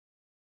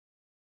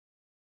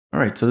All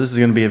right, so this is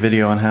going to be a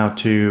video on how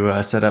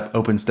to set up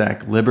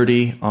Openstack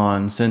Liberty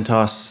on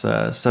CentOS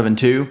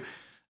 7.2.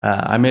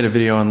 I made a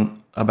video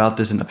about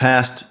this in the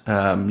past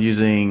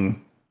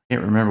using, I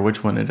can't remember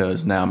which one it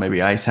is now,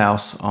 maybe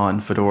Icehouse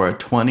on Fedora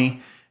 20,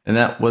 and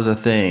that was a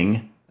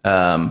thing.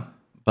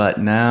 But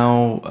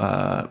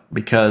now,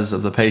 because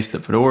of the pace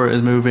that Fedora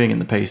is moving and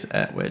the pace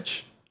at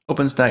which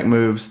Openstack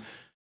moves,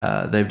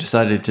 they've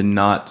decided to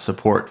not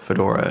support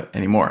Fedora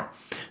anymore.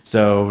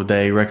 So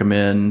they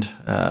recommend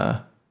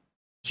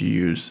to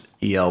use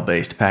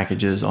EL-based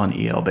packages on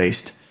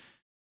EL-based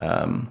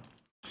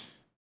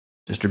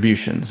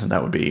distributions, and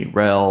that would be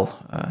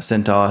RHEL,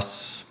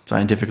 CentOS,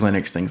 Scientific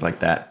Linux, things like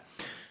that.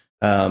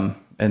 And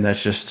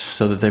that's just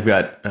so that they've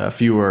got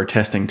fewer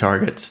testing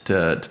targets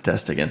to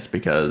test against,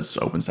 because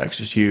OpenStack's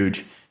just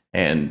huge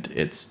and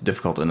it's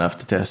difficult enough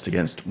to test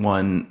against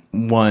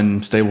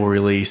one stable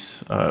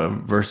release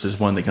versus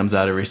one that comes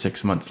out every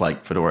 6 months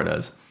like Fedora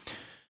does.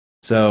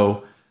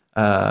 So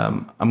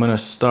I'm going to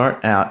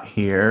start out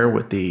here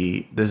with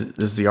this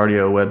is the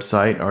RDO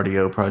website,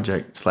 RDO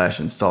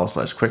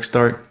project/install/quick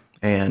start,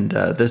 and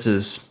this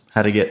is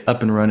how to get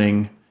up and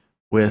running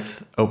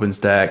with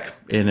OpenStack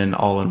in an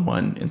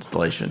all-in-one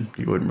installation.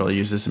 You wouldn't really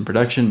use this in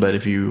production, but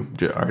if you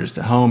are just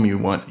at home, you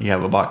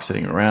have a box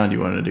sitting around, you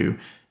want to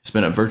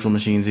spin up virtual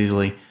machines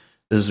easily,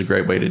 this is a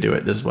great way to do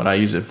it. This is what I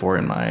use it for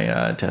in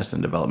my test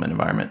and development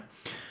environment.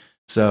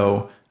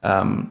 So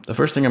the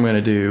first thing I'm going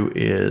to do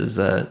is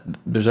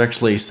there's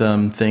actually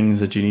some things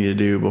that you need to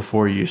do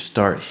before you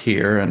start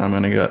here, and I'm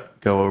going to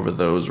go over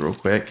those real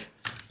quick.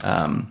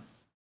 So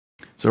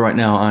right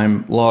now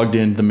I'm logged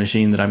into the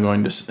machine that I'm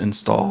going to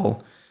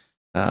install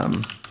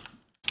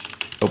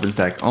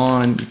OpenStack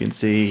on. You can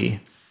see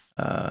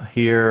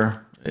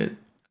here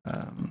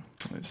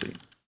let's see.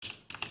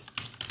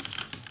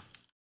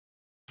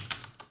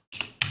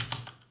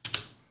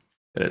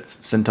 That it's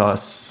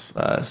CentOS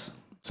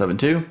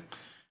 7.2.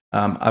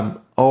 I've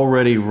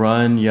already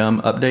run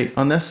yum update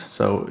on this,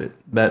 so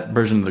that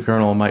version of the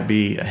kernel might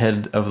be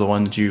ahead of the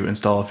one that you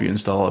install. If you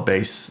install a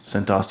base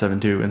CentOS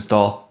 7.2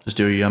 install, just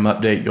do a yum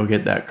update, you'll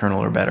get that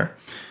kernel or better.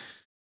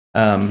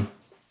 And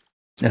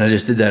I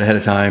just did that ahead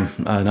of time,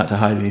 not to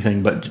hide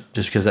anything, but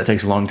just because that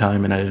takes a long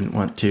time and I didn't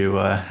want to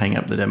hang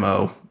up the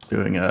demo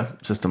doing a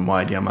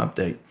system-wide yum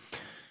update.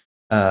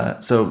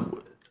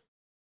 So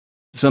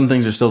some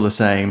things are still the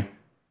same.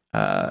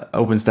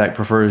 OpenStack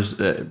prefers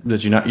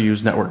that you not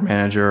use Network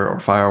Manager or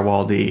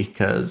Firewall D,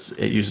 because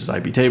it uses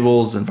IP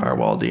tables, and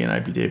Firewall D and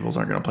IP tables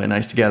aren't going to play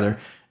nice together.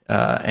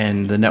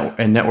 And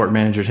Network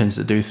Manager tends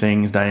to do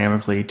things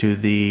dynamically to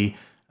the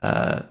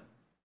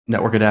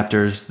network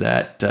adapters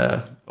that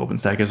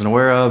OpenStack isn't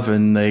aware of,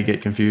 and they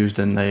get confused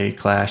and they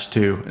clash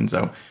too. And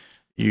so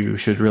you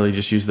should really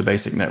just use the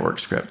basic network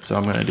script. So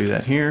I'm going to do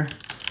that here.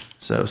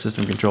 So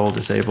system control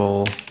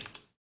disable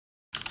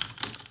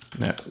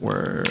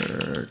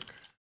Network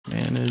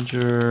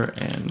Manager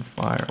and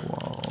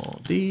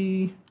Firewall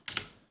D.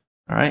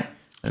 All right,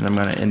 and I'm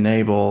going to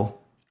enable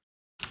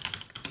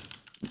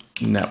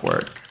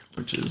network,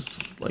 which is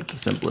like the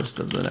simplest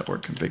of the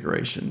network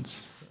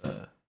configurations.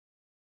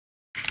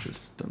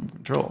 System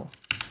control.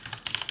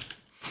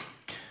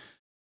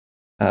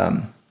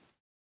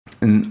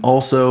 And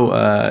also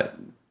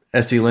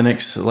SE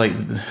Linux, like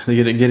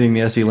getting the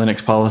SE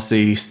Linux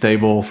policy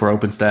stable for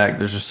OpenStack,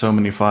 there's just so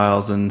many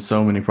files and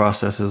so many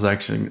processes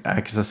actually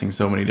accessing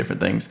so many different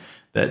things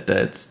that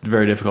it's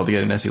very difficult to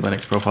get an SE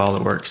Linux profile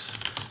that works.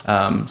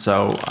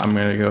 So I'm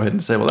going to go ahead and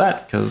disable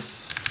that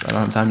because I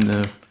don't have time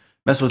to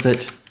mess with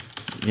it.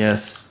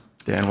 Yes,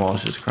 Dan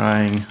Walsh is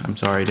crying. I'm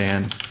sorry,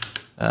 Dan,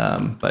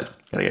 but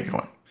gotta get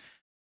going.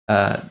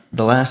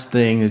 The last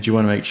thing that you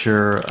want to make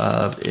sure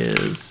of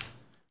is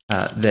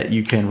that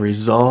you can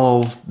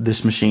resolve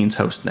this machine's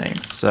host name.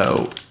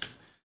 So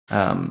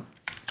you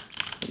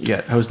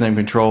got host name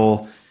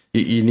control.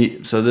 You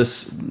need, so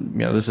this,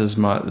 this is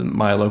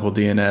my local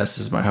DNS. This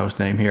is my host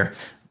name here,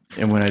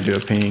 and when I do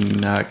a ping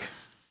nuc,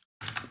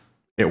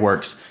 it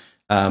works.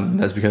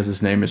 That's because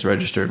this name is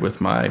registered with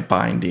my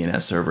bind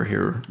DNS server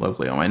here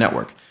locally on my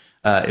network.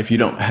 If you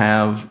don't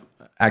have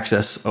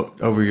access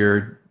over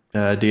your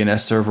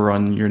DNS server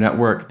on your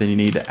network, then you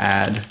need to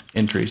add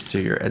entries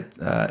to your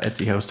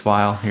etc host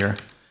file here.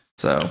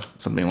 So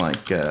something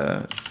like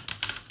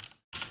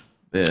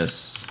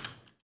this,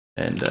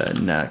 and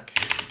nuc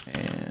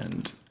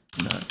and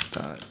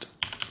nuc.net.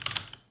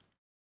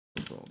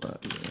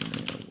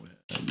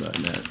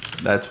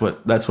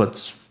 That's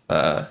what's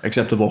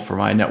acceptable for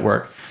my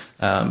network.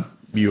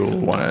 You'll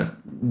want to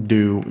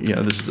do,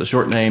 this is the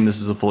short name,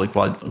 this is a fully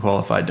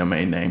qualified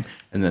domain name,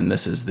 and then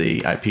this is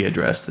the IP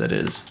address that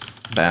is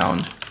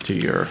bound to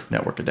your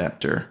network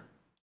adapter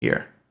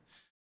here.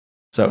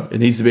 So it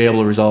needs to be able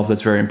to resolve.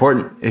 That's very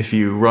important. If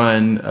you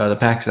run the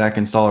packstack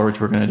installer,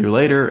 which we're going to do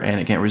later, and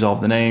it can't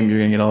resolve the name, you're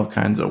going to get all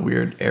kinds of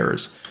weird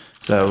errors.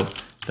 So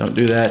don't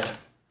do that.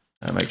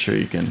 Make sure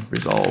you can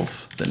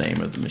resolve the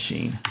name of the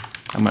machine.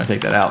 I'm going to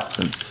take that out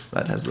since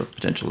that has the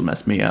potential to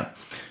mess me up.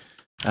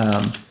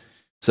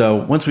 So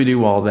once we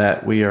do all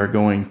that, we are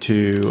going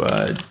to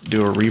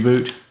do a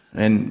reboot.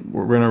 and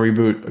we're going to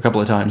reboot a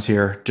couple of times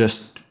here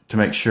just to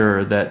make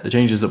sure that the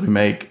changes that we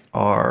make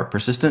are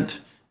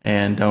persistent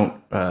and don't,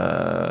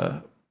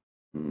 can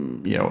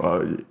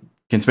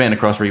span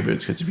across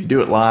reboots. Because if you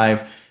do it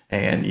live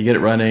and you get it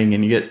running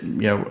and you get,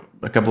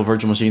 a couple of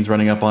virtual machines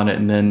running up on it,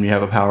 and then you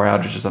have a power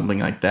outage or something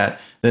like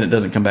that, then it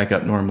doesn't come back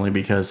up normally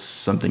because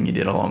something you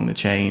did along the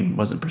chain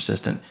wasn't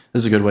persistent.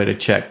 This is a good way to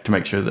check to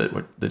make sure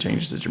that the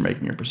changes that you're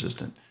making are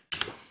persistent.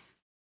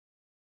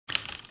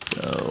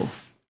 So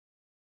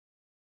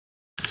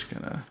just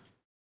gonna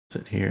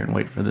sit here and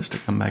wait for this to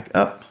come back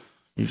up.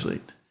 Usually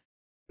it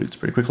boots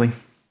pretty quickly.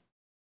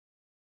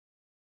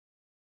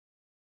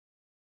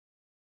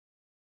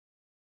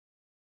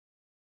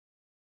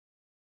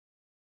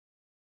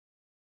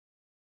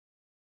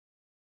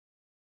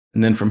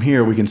 And then from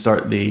here, we can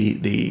start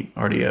the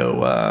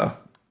RDO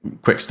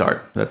quick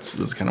start.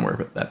 That's kind of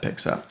where that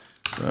picks up.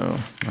 So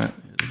that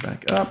is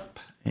back up,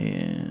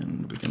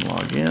 and we can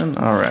log in.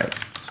 All right,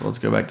 so let's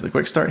go back to the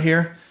quick start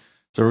here.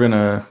 So we're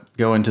gonna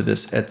go into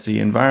this Etsy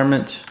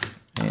environment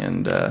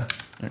and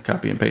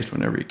copy and paste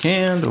whenever you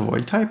can to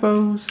avoid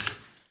typos.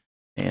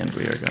 And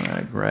we are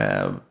gonna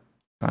grab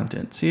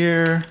contents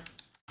here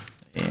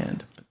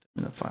and put them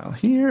in the file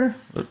here.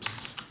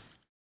 Whoops,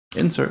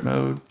 insert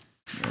mode,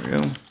 there we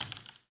go.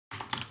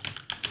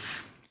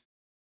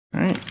 All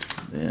right,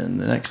 then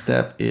the next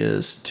step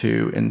is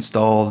to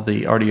install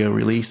the RDO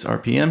release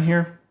RPM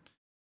here.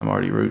 I'm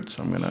already root,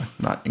 so I'm gonna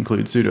not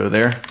include sudo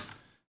there.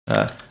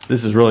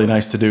 This is really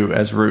nice to do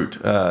as root.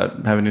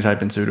 Having to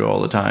type in sudo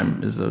all the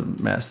time is a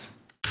mess.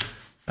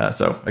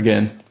 So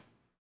again,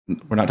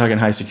 we're not talking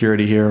high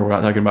security here. We're not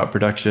talking about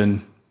production.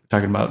 We're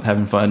talking about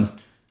having fun.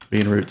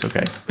 Being root's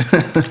okay.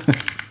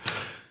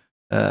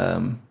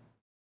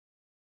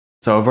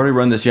 So I've already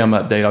run this yum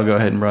update. I'll go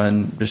ahead and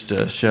run just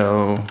to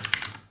show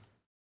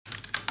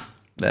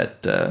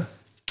that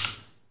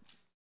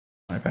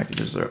my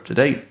packages are up to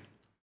date.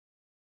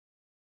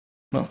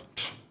 Well,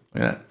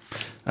 look at that.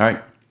 All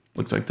right,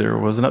 looks like there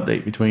was an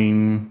update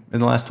in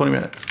the last 20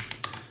 minutes.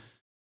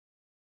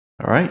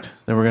 All right,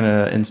 then we're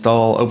gonna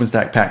install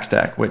OpenStack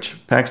PackStack, which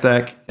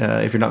PackStack,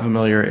 if you're not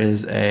familiar,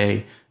 is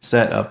a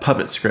set of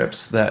Puppet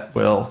scripts that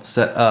will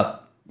set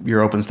up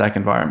your OpenStack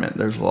environment.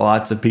 There's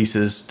lots of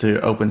pieces to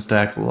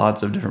OpenStack,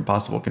 lots of different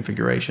possible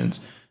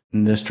configurations.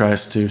 And this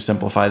tries to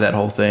simplify that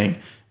whole thing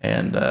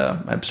and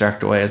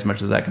abstract away as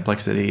much of that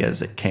complexity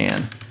as it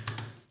can.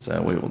 So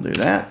we will do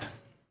that.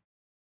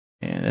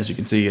 And as you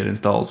can see, it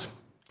installs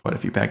quite a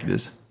few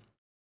packages.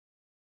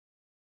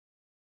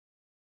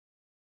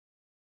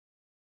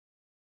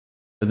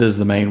 But this is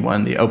the main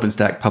one, the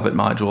OpenStack Puppet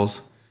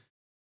modules.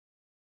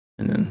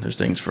 And then there's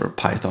things for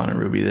Python and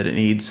Ruby that it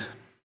needs.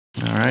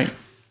 All right.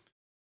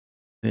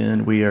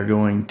 Then we are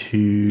going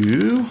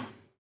to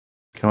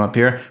come up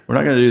here. We're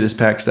not going to do this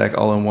PackStack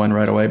all-in-one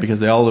right away because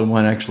the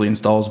all-in-one actually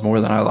installs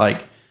more than I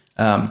like.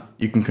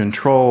 You can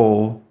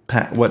control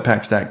what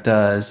PackStack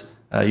does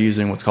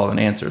using what's called an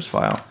answers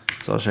file.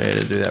 So I'll show you how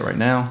to do that right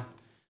now.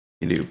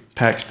 You do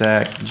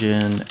PackStack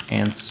gen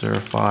answer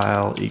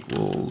file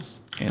equals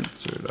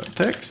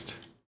answer.txt.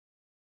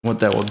 What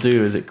that will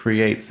do is it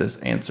creates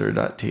this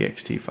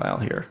answer.txt file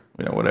here.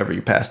 Whatever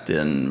you passed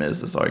in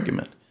as this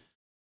argument.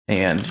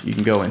 And you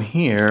can go in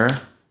here,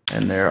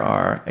 and there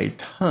are a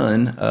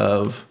ton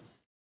of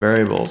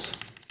variables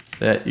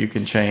that you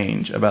can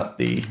change about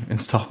the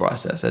install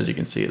process. As you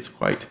can see, it's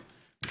quite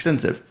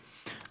extensive.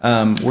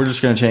 We're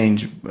just going to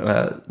change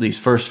these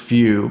first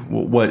few,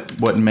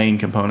 what main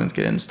components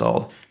get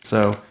installed.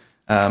 So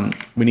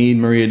we need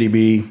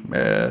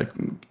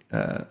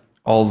MariaDB.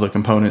 All the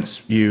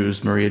components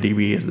use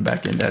MariaDB as the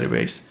backend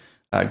database.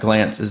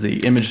 Glance is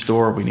the image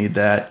store. We need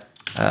that.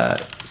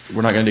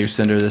 We're not going to do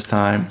Cinder this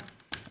time.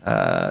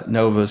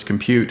 Nova's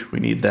compute, we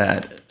need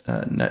that.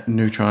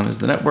 Neutron is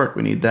the network,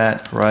 we need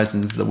that.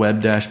 Horizon's the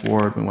web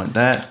dashboard, we want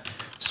that.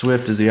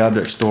 Swift is the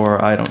object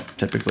store, I don't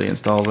typically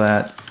install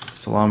that.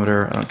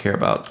 Ceilometer, I don't care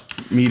about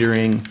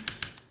metering.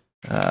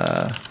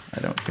 I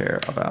don't care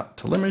about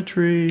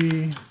telemetry.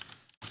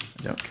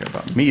 I don't care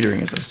about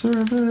metering as a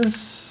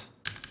service.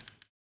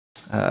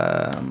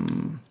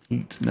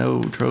 Heat,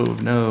 no.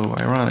 Trove, no.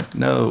 Ironic,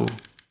 no.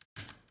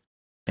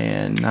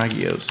 And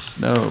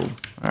Nagios, no.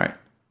 All right.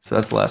 So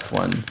that's the last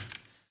one.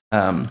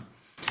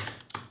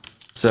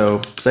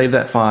 So save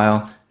that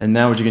file, and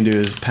now what you can do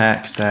is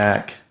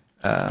PackStack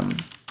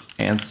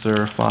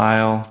answer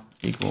file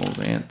equals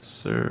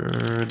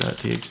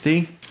answer.txt,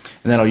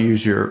 and that'll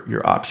use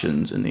your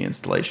options in the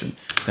installation.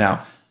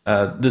 Now,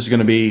 this is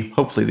going to be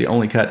hopefully the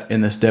only cut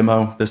in this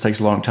demo. This takes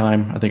a long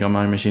time. I think on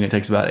my machine it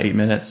takes about 8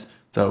 minutes,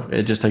 so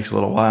it just takes a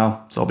little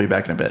while. So I'll be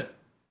back in a bit.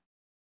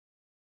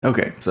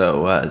 Okay,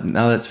 so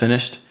now that's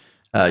finished.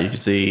 You can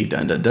see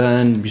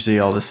done. You see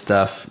all this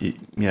stuff,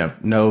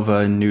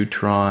 Nova,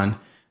 Neutron,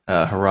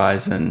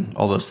 Horizon,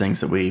 all those things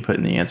that we put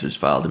in the answers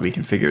file to be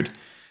configured.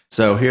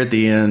 So here at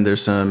the end,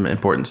 there's some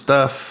important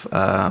stuff.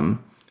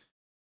 Time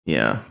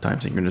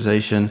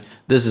synchronization.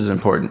 This is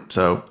important.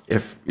 So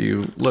if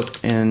you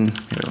look in,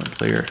 here, let me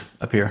clear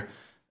up here.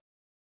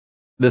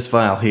 This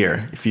file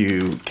here, if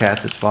you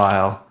cat this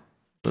file,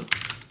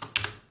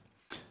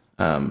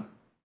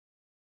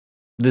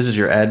 this is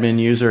your admin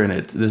user, and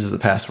this is the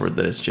password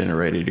that it's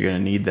generated. You're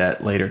going to need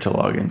that later to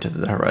log into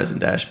the Horizon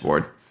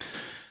dashboard.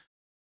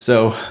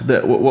 So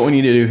what we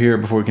need to do here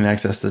before we can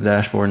access the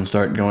dashboard and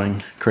start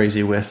going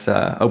crazy with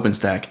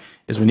Openstack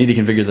is we need to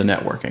configure the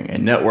networking.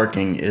 And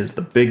networking is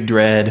the big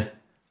dread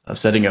of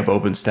setting up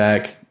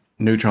Openstack.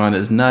 Neutron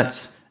is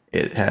nuts.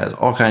 It has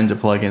all kinds of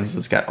plugins.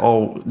 It's got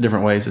all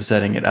different ways of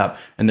setting it up,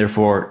 and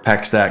therefore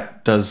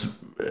Packstack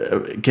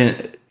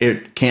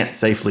can't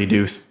safely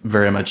do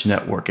very much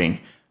networking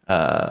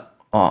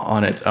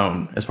on its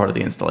own as part of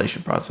the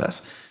installation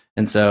process.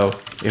 And so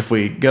if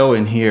we go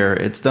in here,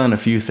 it's done a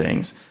few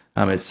things.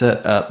 It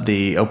set up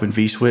the Open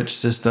vSwitch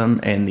system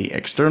and the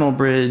external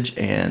bridge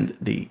and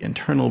the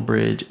internal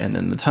bridge and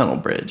then the tunnel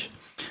bridge.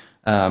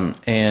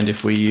 And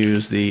if we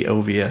use the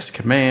OVS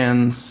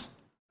commands,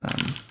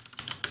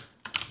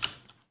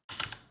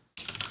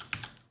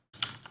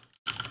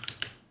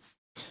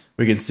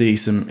 we can see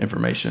some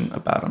information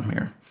about them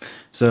here.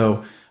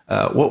 So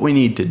what we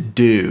need to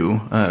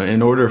do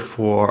in order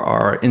for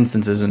our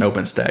instances in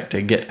OpenStack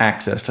to get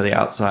access to the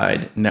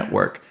outside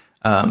network,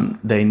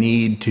 they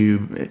need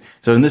to,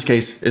 so in this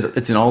case,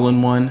 it's an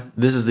all-in-one.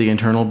 This is the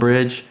internal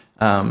bridge.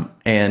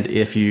 And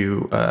if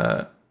you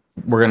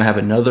we're going to have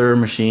another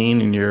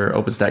machine in your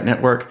OpenStack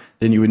network,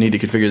 then you would need to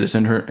configure this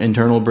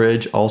internal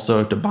bridge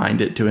also to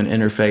bind it to an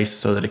interface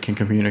so that it can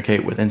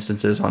communicate with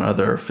instances on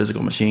other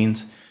physical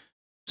machines.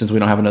 Since we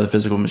don't have another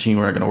physical machine,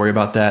 we're not going to worry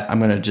about that. I'm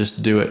going to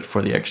just do it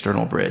for the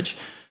external bridge.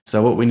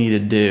 So what we need to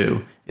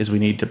do is we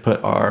need to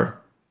put our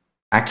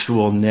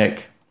actual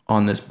NIC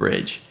on this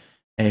bridge.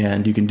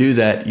 And you can do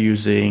that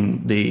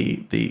using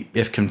the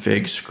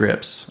ifconfig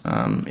scripts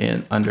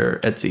under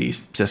etc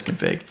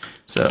sysconfig.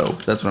 So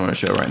that's what I'm going to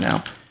show right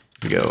now.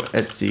 If we go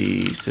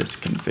etc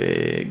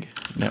sysconfig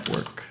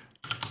network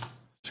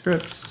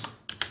scripts,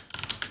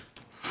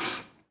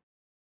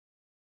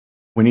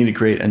 we need to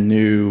create a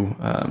new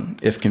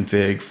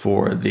ifconfig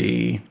for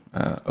the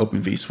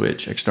Open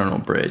vSwitch external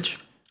bridge.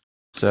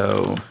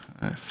 So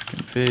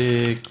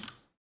ifconfig,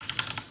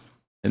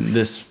 and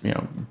this,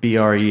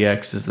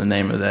 BREX is the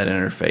name of that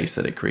interface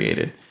that it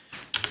created.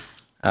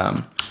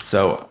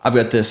 So I've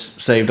got this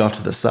saved off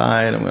to the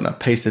side. I'm going to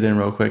paste it in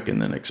real quick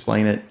and then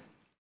explain it.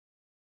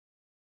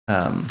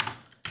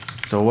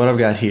 So what I've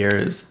got here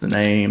is the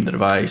name, the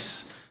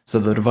device. So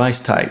the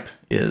device type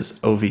is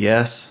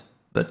OVS.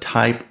 The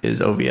type is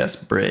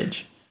OVS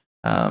bridge.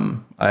 I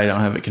don't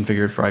have it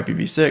configured for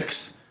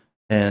IPv6,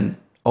 and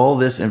all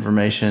this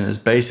information is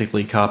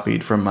basically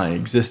copied from my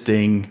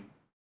existing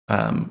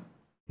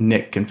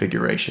NIC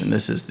configuration.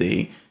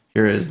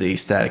 Here is the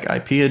static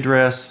IP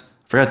address.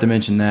 I forgot to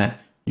mention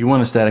that you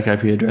want a static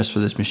IP address for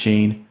this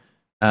machine.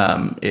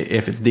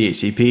 If it's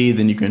DHCP,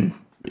 then you can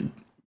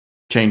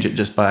change it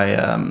just by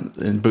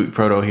in boot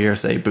proto here,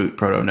 say boot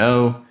proto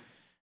no,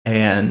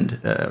 and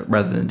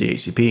rather than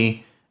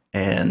DHCP,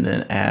 and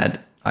then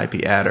add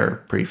IP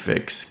adder,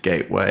 prefix,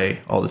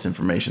 gateway, all this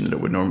information that it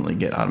would normally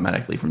get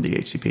automatically from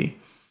DHCP.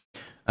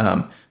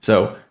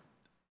 So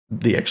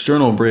the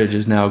external bridge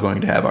is now going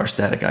to have our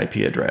static IP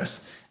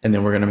address, and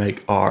then we're going to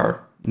make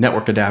our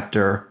network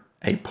adapter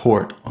a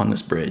port on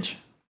this bridge.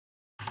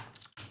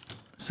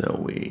 So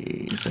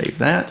we save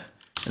that,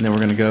 and then we're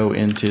going to go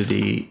into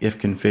the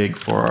ifconfig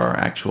for our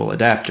actual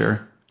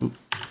adapter. Oops.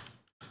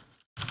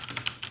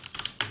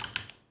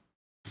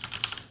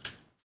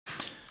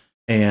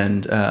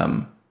 And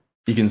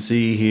you can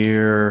see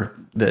here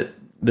that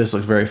this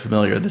looks very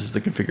familiar. This is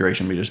the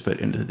configuration we just put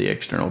into the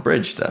external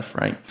bridge stuff,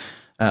 right?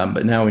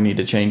 But now we need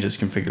to change this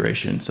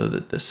configuration so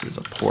that this is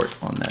a port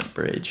on that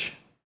bridge.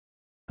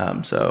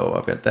 So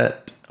I've got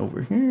that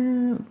over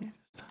here. Let me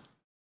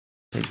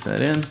paste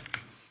that in.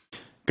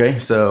 Okay,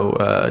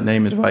 so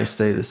name and device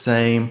stay the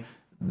same.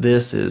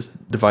 This is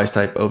device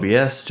type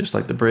OVS, just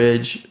like the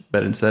bridge,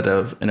 but instead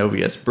of an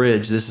OVS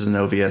bridge, this is an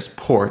OVS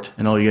port,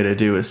 and all you got to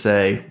do is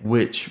say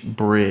which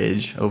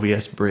bridge,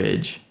 OVS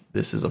bridge,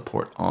 this is a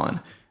port on.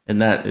 And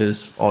that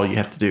is all you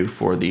have to do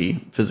for the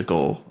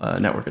physical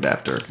network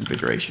adapter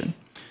configuration.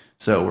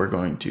 So we're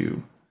going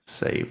to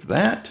save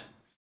that.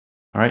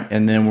 All right,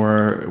 and then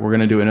we're going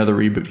to do another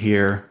reboot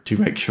here to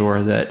make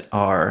sure that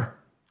our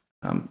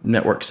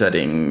network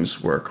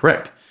settings were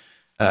correct.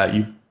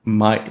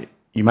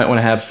 You might want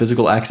to have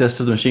physical access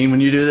to the machine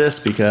when you do this,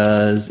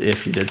 because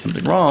if you did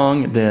something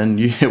wrong, then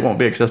it won't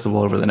be accessible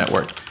over the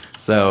network.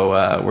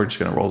 So we're just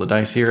going to roll the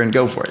dice here and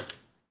go for it.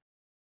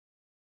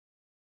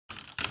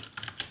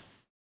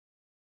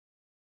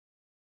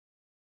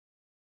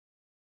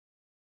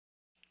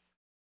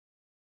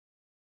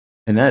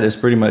 And that is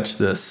pretty much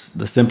the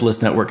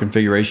simplest network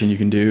configuration you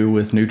can do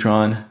with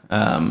Neutron.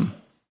 Looks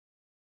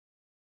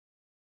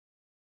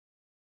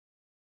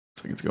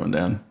like it's going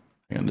down.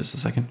 Hang on just a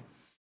second.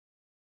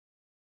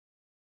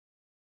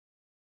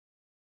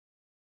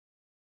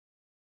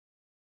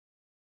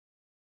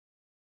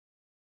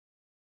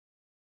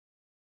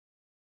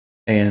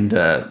 And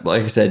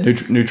like I said,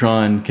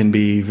 Neutron can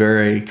be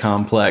very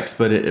complex,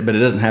 but it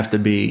doesn't have to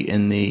be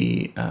in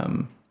the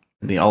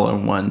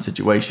all-in-one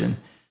situation.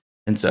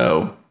 And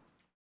so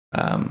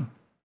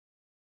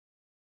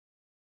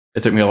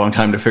it took me a long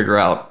time to figure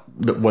out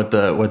what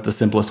the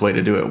simplest way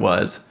to do it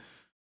was.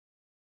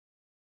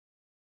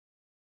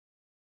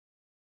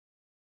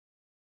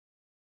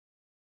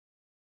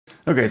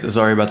 Okay, so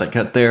sorry about that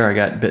cut there. I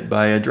got bit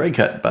by a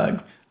dracut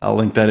bug. I'll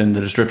link that in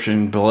the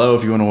description below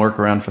if you want to work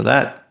around for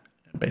that.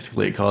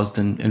 Basically, it caused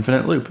an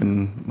infinite loop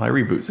in my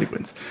reboot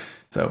sequence.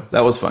 So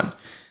that was fun.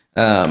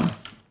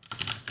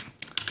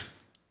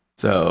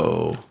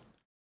 So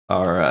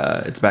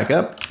it's back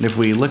up. And if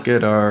we look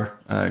at our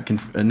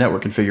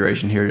network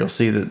configuration here, you'll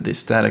see that the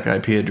static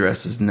IP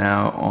address is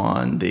now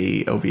on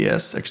the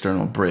OVS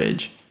external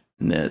bridge,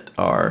 and that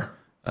our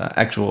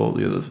actual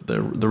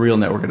the real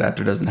network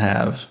adapter doesn't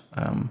have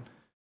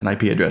an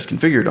IP address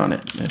configured on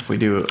it. If we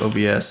do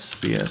OVS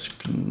vs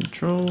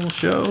control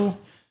show,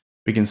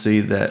 we can see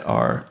that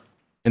our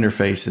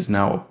interface is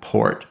now a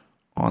port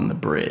on the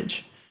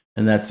bridge,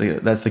 and that's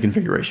the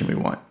configuration we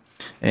want.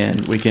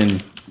 And we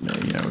can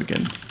we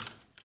can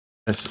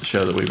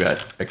show that we've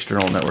got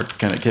external network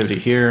connectivity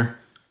here,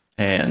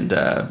 and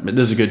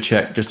this is a good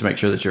check just to make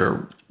sure that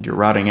you're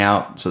routing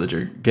out so that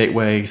your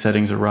gateway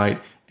settings are right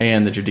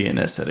and that your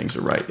DNS settings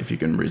are right. If you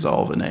can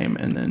resolve a name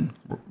and then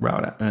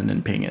route out and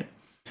then ping it.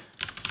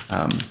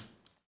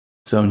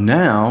 So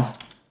now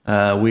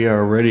we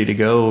are ready to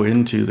go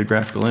into the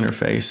graphical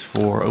interface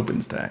for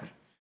Openstack.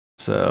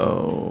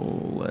 So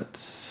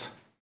let's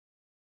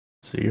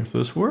see if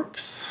this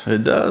works.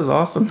 It does.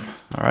 Awesome.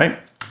 All right.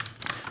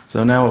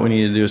 So now what we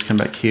need to do is come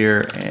back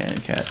here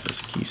and cat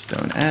this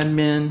keystone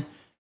admin.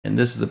 And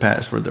this is the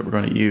password that we're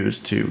going to use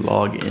to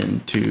log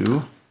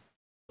into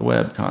the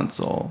web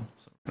console.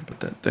 So I'm going to put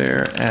that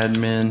there,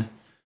 admin.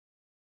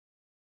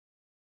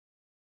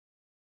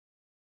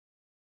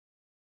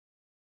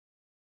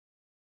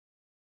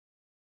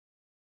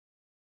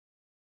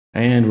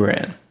 And we're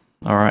in.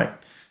 All right.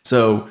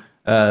 So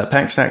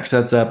Packstack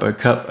sets up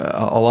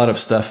a lot of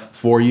stuff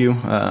for you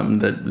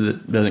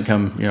that doesn't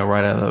come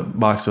right out of the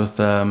box with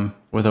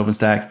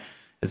OpenStack.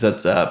 It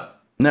sets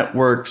up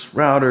networks,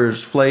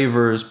 routers,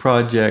 flavors,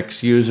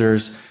 projects,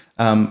 users.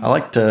 I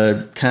like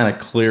to kind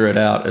of clear it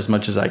out as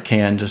much as I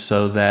can, just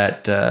so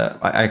that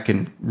I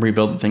can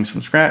rebuild things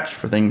from scratch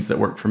for things that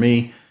work for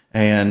me.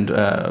 And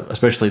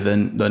especially the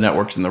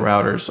networks and the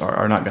routers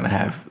are not going to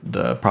have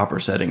the proper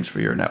settings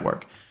for your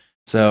network.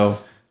 So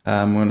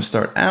I'm going to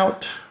start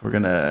out. We're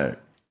going to,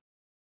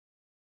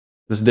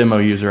 this demo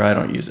user, I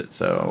don't use it.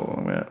 So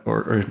I'm gonna,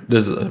 or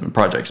this is a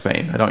project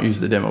Spain. I don't use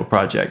the demo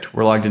project.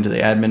 We're logged into the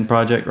admin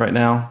project right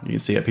now. You can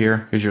see up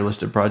here, here's your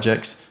list of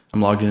projects.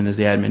 I'm logged in as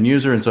the admin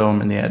user, and so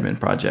I'm in the admin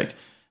project.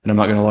 And I'm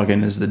not going to log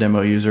in as the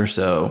demo user,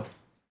 so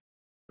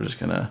we're just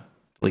going to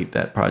delete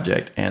that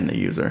project and the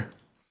user.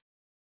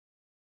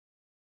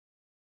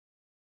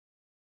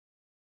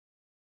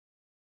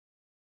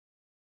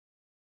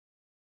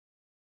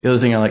 The other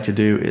thing I like to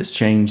do is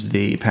change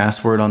the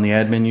password on the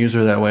admin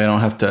user. That way I don't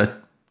have to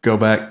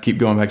keep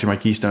going back to my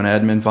Keystone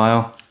admin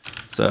file.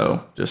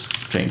 So just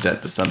change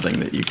that to something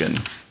that you can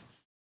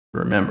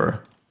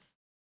remember.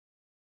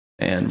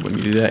 And when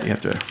you do that, you have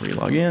to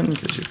re-log in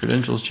because your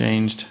credentials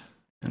changed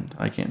and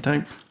I can't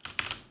type.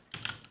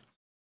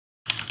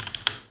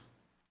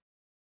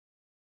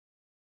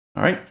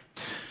 All right.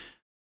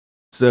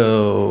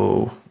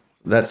 So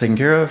that's taken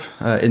care of.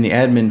 In the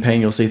admin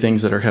pane, you'll see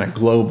things that are kind of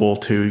global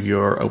to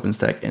your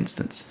OpenStack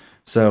instance.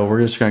 So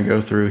we're just going to go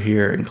through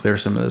here and clear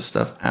some of this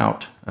stuff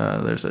out.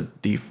 There's a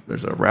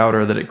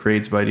router that it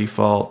creates by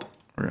default.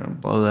 We're going to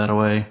blow that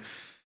away.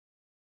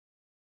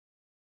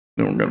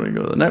 Then we're going to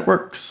go to the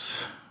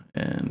networks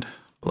and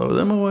blow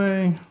them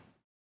away.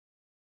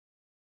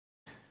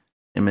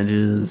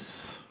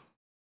 Images,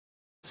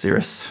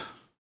 Cirrus,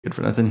 good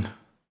for nothing.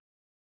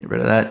 Get rid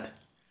of that.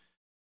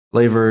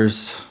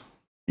 Flavors.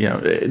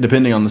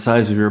 Depending on the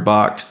size of your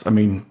box, I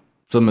mean,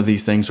 some of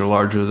these things are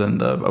larger than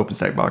the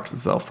OpenStack box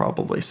itself,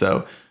 probably.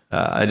 So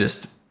I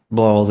just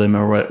blow all them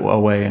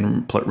away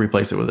and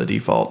replace it with a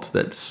default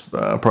that's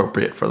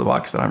appropriate for the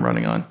box that I'm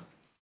running on.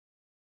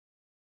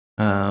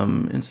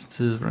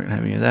 Instances, we're not gonna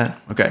have any of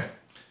that. Okay,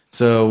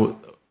 so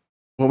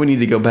what we need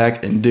to go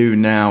back and do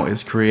now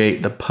is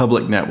create the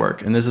public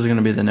network, and this is going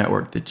to be the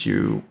network that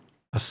you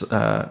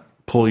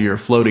pull your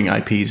floating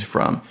IPs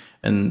from.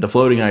 And the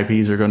floating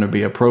IPs are going to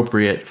be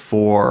appropriate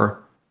for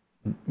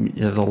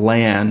the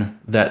LAN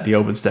that the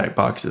OpenStack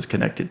box is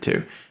connected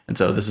to. And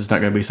so this is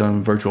not going to be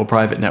some virtual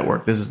private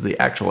network. This is the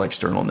actual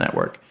external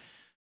network.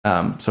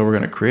 So we're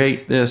going to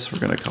create this.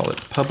 We're going to call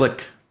it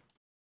public.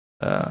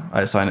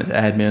 I assign it to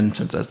admin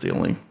since that's the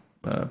only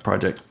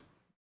project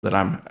that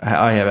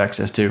I have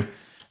access to.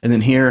 And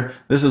then here,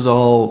 this is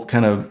all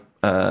kind of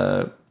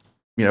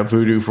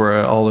voodoo for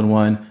an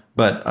all-in-one.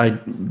 But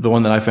the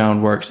one that I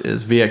found works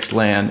is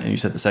VXLAN, and you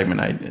set the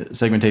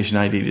segmentation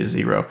ID to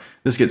 0.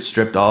 This gets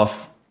stripped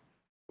off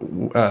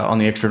on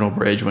the external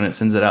bridge when it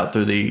sends it out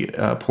through the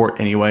port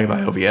anyway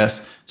by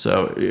OVS,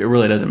 so it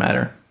really doesn't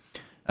matter.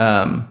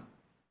 And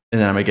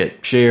then I make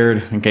it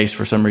shared in case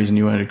for some reason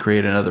you wanted to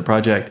create another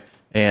project,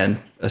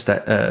 and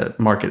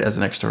mark it as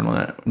an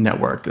external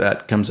network.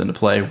 That comes into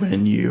play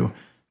when you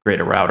create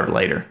a router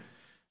later.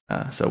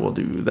 So we'll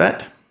do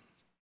that.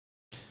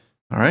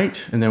 All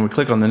right, and then we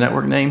click on the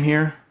network name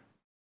here,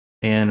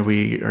 and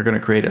we are going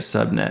to create a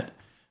subnet.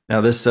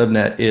 Now this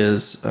subnet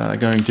is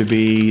going to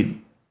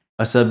be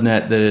a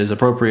subnet that is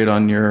appropriate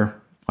on your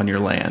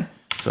LAN.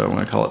 So I'm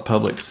going to call it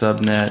public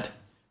subnet,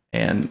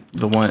 and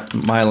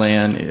my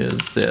LAN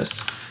is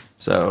this.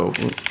 So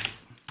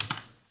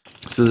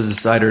this is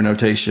CIDR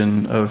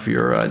notation of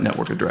your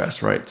network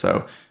address, right?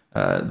 So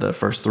the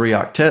first 3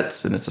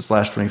 octets, and it's a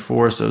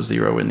 /24, so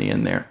 0 in the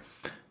end there.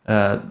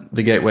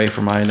 The gateway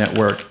for my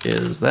network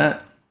is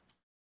that,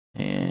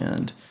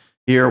 and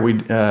here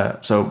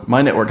so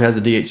my network has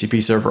a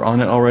DHCP server on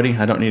it already.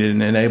 I don't need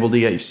an enable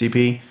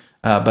DHCP,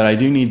 but I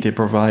do need to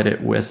provide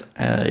it with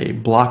a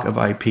block of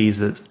IPs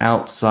that's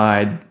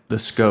outside the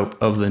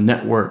scope of the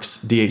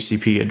network's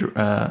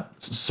DHCP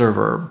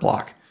server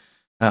block.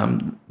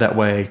 That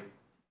way,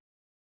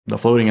 the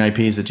floating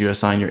IPs that you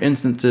assign your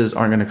instances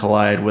aren't going to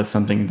collide with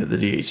something that the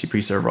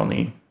DHCP server on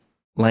the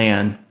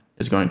LAN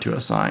is going to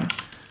assign.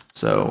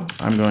 So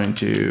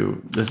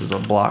this is a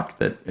block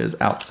that is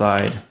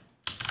outside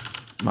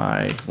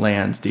my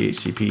LAN's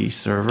DHCP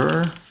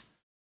server.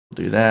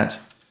 We'll do that.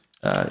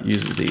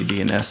 Use the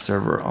DNS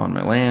server on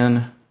my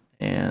LAN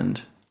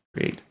and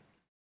create.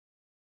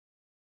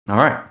 All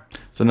right,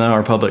 so now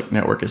our public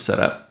network is set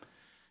up.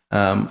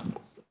 The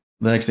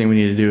next thing we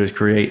need to do is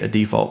create a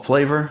default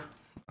flavor.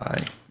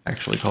 I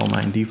actually call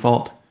mine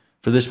default.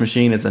 For this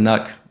machine, it's a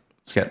NUC.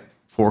 It's got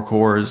 4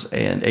 cores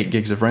and 8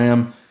 gigs of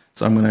RAM.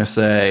 So I'm going to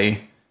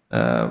say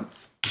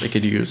they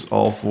could use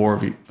all 4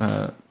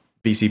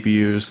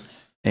 vCPUs,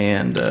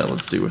 and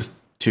let's do with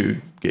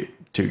 2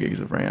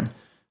 gigs of RAM.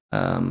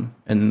 And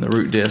then the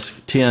root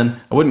disk 10.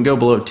 I wouldn't go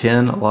below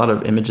 10. A lot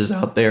of images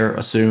out there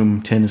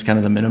assume 10 is kind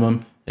of the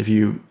minimum. If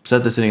you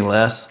set this any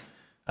less,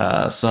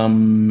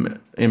 some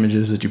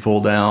images that you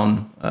pull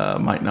down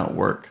might not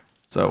work.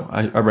 So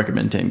I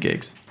recommend 10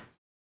 gigs.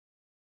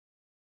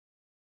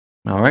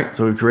 All right,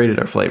 so we've created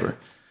our flavor.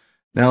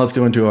 Now let's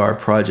go into our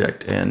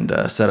project and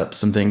set up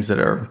some things that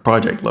are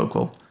project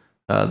local.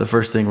 The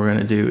first thing we're going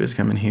to do is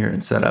come in here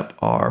and set up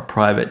our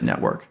private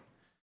network.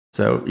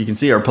 So you can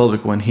see our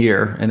public one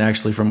here, and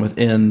actually from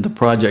within the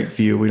project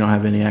view, we don't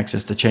have any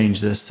access to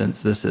change this,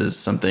 since this is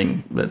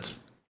something that's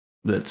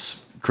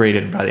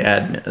created by the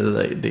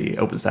admin, the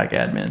Openstack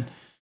admin.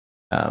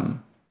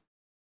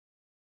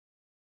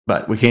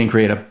 But we can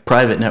create a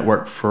private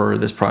network for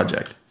this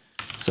project.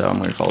 So I'm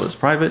going to call this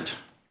private,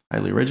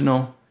 highly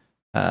original.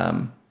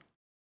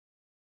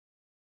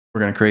 We're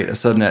going to create a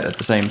subnet at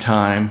the same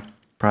time,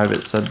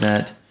 private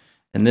subnet.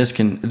 And this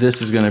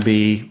is going to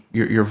be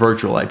your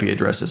virtual IP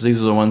addresses.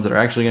 These are the ones that are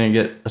actually going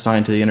to get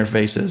assigned to the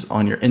interfaces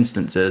on your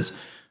instances,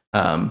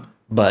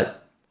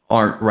 but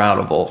aren't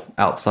routable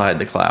outside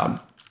the cloud.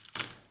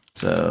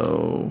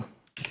 So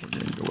we're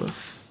going to go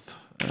with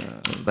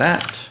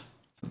that,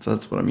 since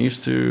that's what I'm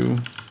used to.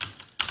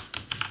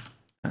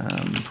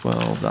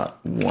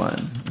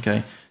 12.1.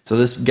 Okay, so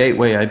this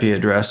gateway IP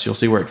address, you'll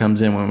see where it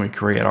comes in when we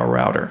create our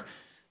router.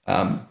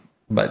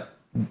 But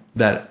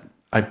that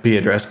IP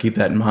address, keep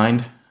that in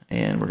mind.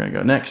 And we're going to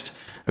go next.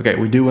 Okay,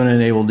 we do want to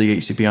enable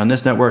DHCP on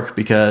this network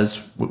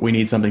because we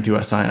need something to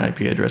assign IP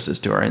addresses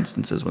to our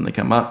instances when they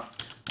come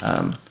up.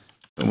 And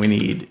we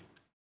need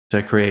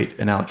to create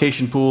an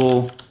allocation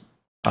pool.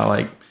 I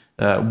like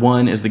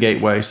 1 is the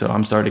gateway, so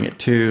I'm starting at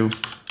 2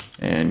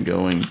 and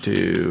going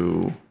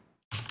to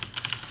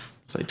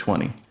say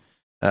 20.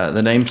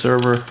 The name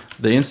server,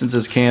 the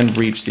instances can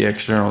reach the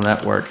external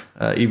network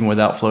even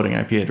without floating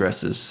IP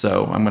addresses.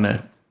 So I'm going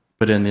to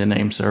put in the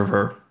name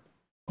server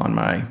on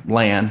my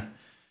LAN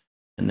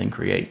and then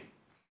create.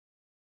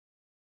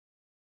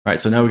 All right,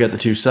 so now we got the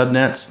 2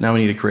 subnets. Now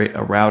we need to create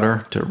a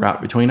router to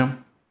route between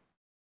them.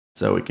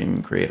 So we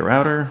can create a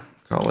router,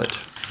 call it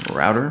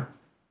router.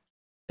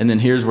 And then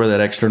here's where that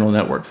external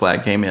network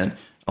flag came in.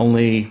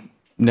 Only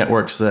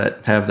networks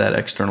that have that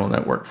external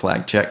network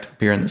flag checked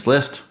appear in this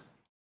list.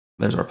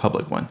 There's our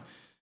public one.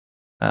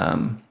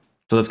 So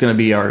that's going to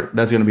be our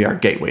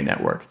gateway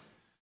network.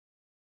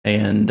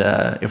 And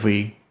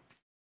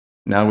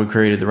now we've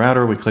created the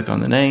router, we click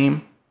on the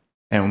name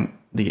and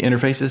the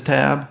interfaces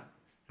tab,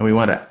 and we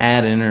want to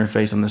add an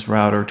interface on this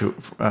router to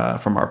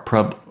from our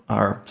private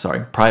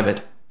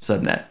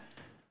subnet.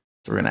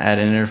 So we're going to add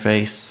an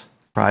interface,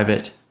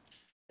 private,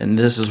 and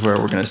this is where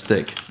we're going to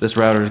stick. This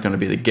router is going to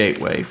be the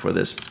gateway for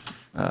this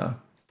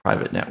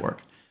private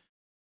network.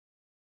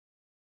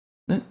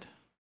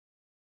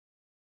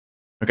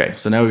 Okay,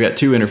 so now we've got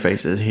 2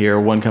 interfaces here,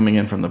 one coming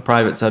in from the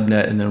private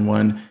subnet and then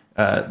one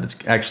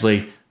that's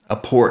actually a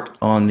port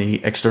on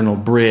the external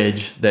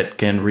bridge that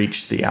can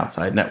reach the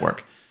outside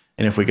network.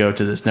 And if we go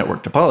to this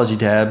network topology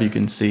tab, you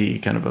can see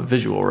kind of a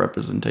visual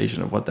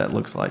representation of what that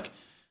looks like.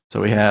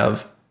 So we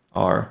have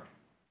our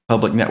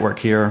public network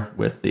here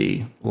with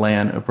the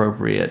LAN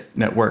appropriate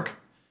network.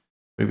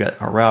 We've got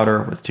our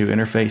router with 2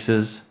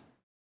 interfaces,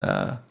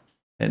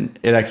 and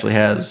it actually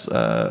has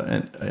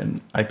an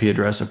IP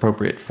address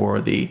appropriate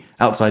for the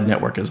outside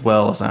network as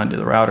well, assigned to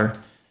the router.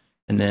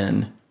 And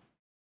then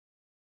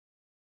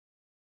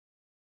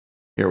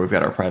here we've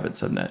got our private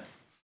subnet.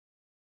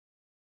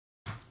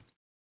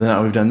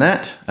 Now we've done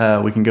that,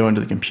 we can go into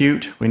the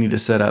compute. We need to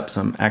set up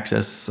some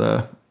access,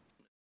 some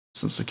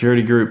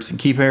security groups and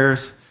key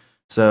pairs.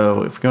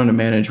 So if we go into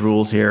manage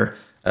rules here,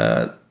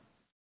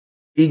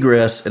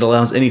 egress, it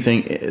allows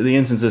anything, the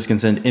instances can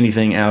send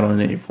anything out on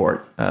any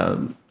port.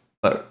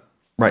 But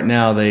right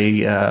now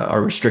they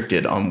are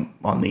restricted on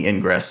the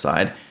ingress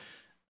side.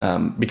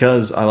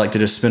 Because I like to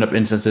just spin up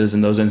instances,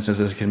 and those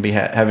instances can be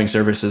having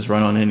services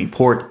run on any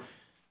port.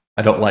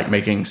 I don't like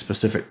making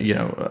specific,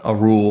 a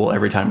rule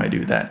every time I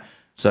do that.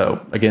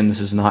 So again, this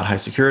is not high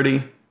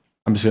security.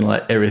 I'm just going to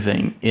let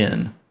everything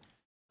in.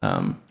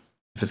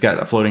 If it's got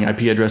a floating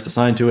IP address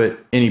assigned to it,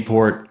 any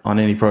port on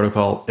any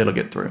protocol, it'll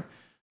get through.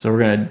 So we're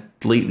going to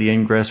delete the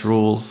ingress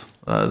rules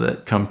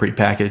that come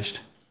prepackaged.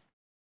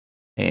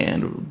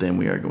 And then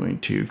we are going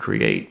to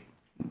create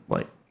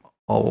like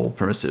all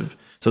permissive.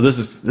 So this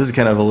is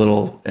kind of a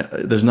little,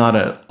 there's not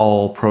an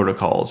all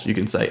protocols. You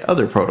can say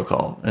other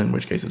protocol, in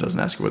which case it doesn't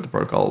ask you what the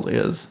protocol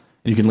is.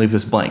 You can leave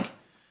this blank.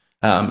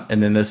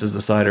 And then this is the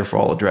CIDR for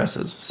all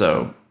addresses.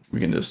 So we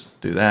can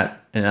just do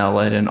that, and I'll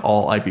let in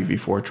all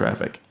IPv4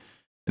 traffic.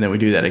 And then we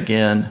do that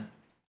again,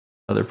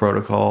 other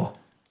protocol,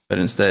 but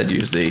instead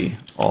use the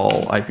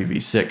all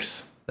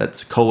IPv6.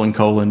 That's :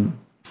 /0.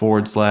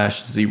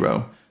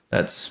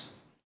 That's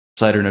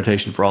CIDR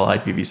notation for all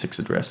IPv6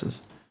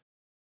 addresses.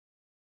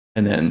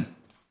 And then,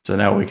 so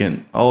now we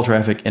can, all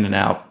traffic in and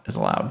out is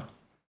allowed.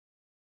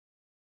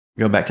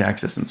 Go back to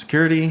access and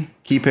security,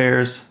 key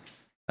pairs.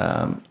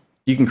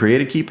 You can create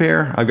a key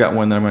pair. I've got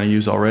one that I'm going to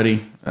use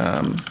already.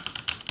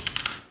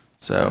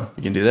 So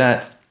we can do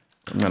that.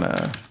 I'm going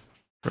to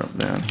drop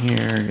down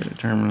here, get a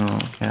terminal,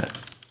 cat.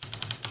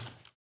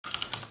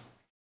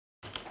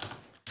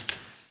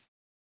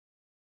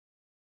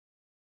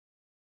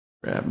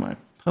 Grab my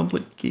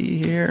public key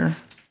here.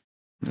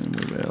 And then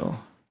we will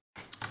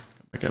go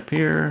back up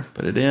here,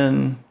 put it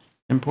in,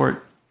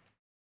 import.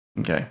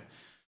 Okay.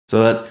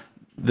 So that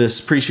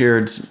this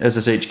pre-shared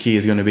SSH key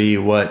is going to be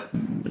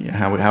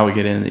how we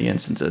get into the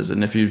instances.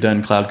 And if you've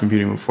done cloud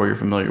computing before, you're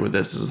familiar with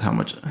this. This is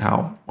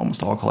how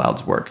almost all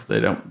clouds work. They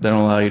don't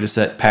allow you to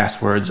set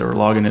passwords or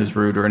login as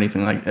root or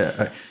anything like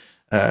that.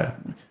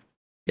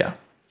 Yeah,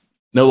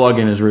 no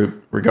login as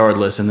root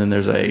regardless. And then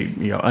there's a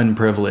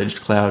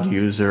unprivileged cloud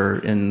user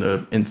in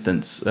the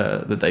instance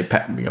that they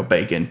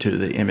bake into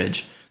the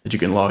image that you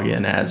can log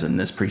in as, and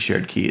this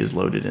pre-shared key is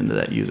loaded into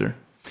that user.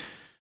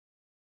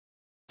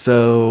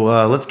 So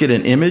let's get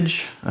an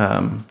image.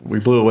 We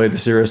blew away the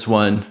Cirrus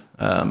one.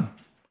 I'm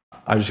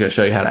just going to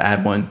show you how to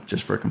add one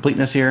just for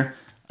completeness here.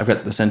 I've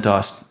got the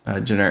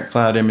CentOS generic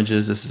cloud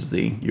images. This is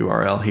the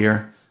URL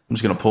here. I'm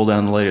just going to pull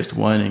down the latest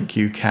one in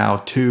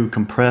QCOW2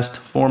 compressed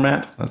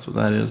format. That's what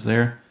that is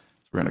there.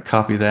 So we're going to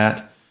copy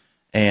that.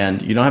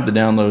 And you don't have to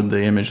download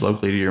the image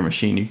locally to your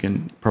machine. You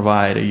can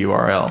provide a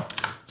URL.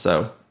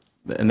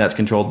 And that's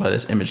controlled by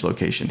this image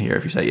location here.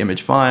 If you say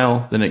image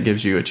file, then it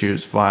gives you a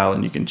choose file,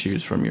 and you can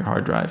choose from your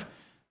hard drive.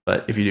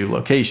 But if you do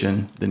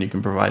location, then you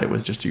can provide it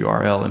with just a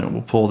URL, and it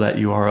will pull that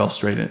URL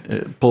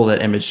pull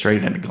that image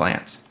straight into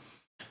Glance.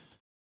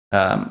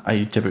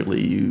 I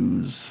typically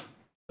use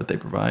what they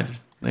provide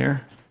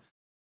there,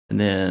 and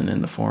then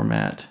in the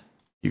format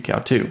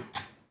QCOW2.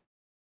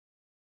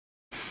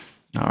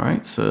 All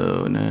right,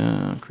 so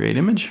now create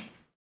image.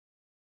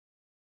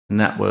 And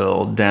that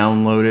will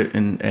download it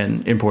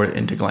and import it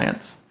into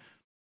Glance.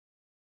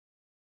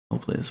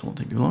 Hopefully this won't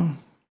take too long.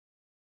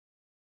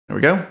 There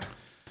we go.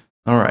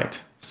 All right,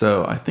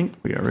 so I think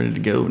we are ready to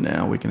go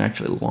now. We can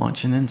actually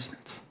launch an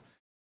instance.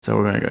 So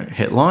we're going to go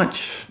hit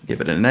launch,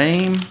 give it a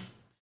name.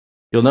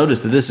 You'll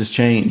notice that this has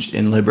changed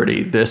in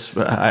Liberty. Just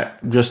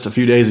a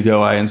few days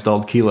ago, I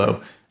installed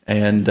Kilo,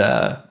 and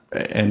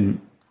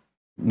when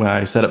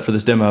I set up for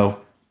this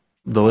demo,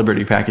 the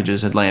Liberty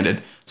packages had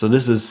landed. So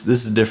this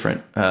is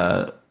different.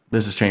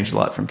 This has changed a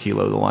lot from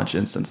Kilo, the launch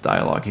instance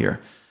dialog here.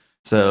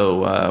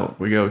 So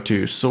we go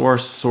to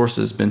source. Source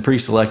has been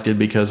pre-selected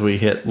because we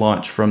hit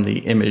launch from the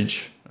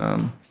image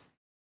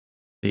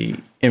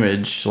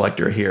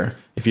selector here.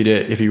 If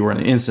you were in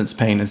the instance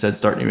pane and said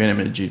start new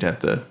image, you'd have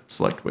to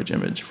select which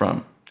image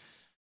from.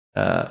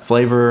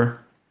 Flavor,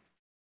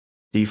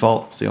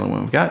 default, it's the only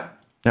one we've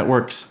got.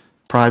 Networks,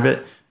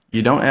 private.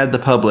 You don't add the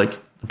public.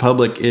 The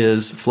public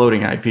is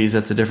floating IPs.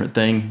 That's a different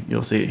thing.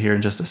 You'll see it here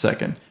in just a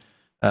second.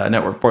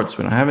 Network ports,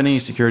 we don't have any.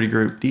 Security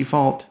group,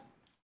 default.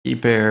 Key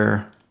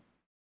pair,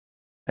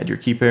 add your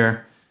key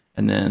pair,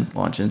 and then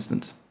launch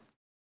instance.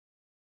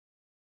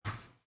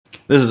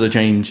 This is a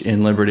change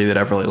in Liberty that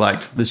I've really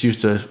liked. This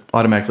used to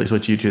automatically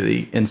switch you to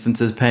the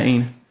instances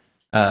pane,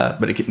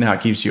 but now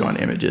it keeps you on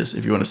images.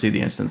 If you want to see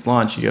the instance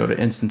launch, you go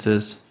to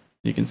instances.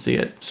 You can see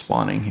it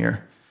spawning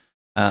here.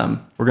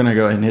 We're going to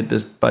go ahead and hit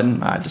this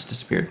button. It just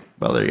disappeared.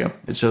 Well, there you go.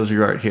 It shows you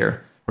right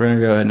here. We're going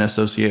to go ahead and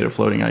associate a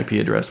floating IP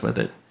address with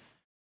it.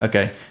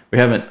 Okay, we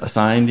haven't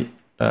assigned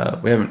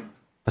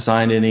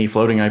any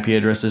floating IP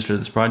addresses to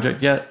this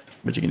project yet,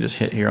 but you can just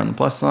hit here on the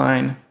plus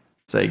sign,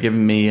 say give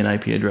me an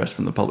IP address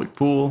from the public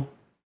pool,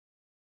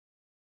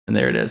 and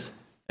there it is.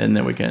 And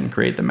then we can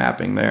create the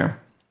mapping there.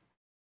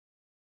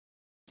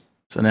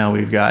 So now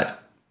we've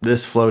got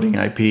this floating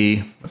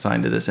IP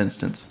assigned to this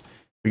instance.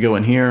 We go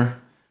in here,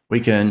 we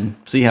can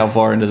see how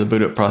far into the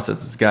boot up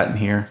process it's gotten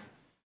here.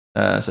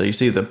 So you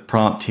see the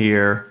prompt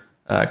here,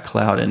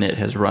 cloud init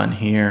has run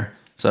here.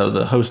 So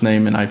the host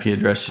name and IP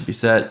address should be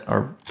set.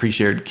 Our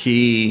pre-shared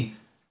key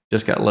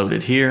just got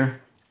loaded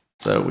here.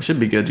 So we should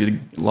be good to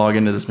log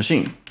into this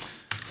machine.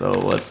 So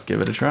let's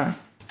give it a try.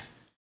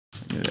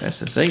 Go to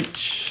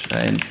SSH,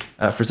 and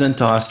for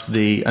CentOS,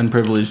 the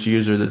unprivileged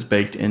user that's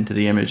baked into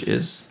the image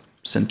is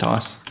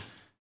CentOS.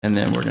 And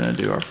then we're going to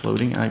do our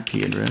floating IP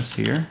address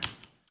here.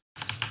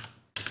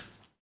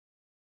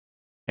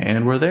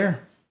 And we're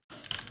there.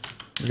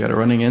 We've got a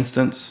running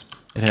instance.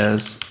 It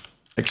has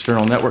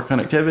external network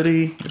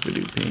connectivity. If we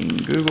do ping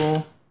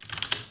Google,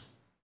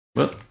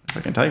 whoop, if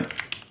I can type.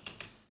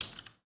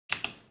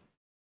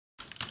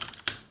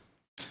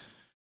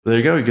 There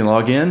you go. You can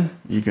log in,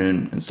 you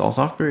can install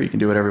software, you can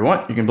do whatever you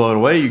want. You can blow it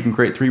away, you can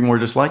create 3 more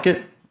just like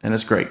it, and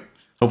it's great.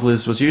 Hopefully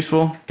this was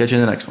useful. Catch you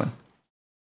in the next one.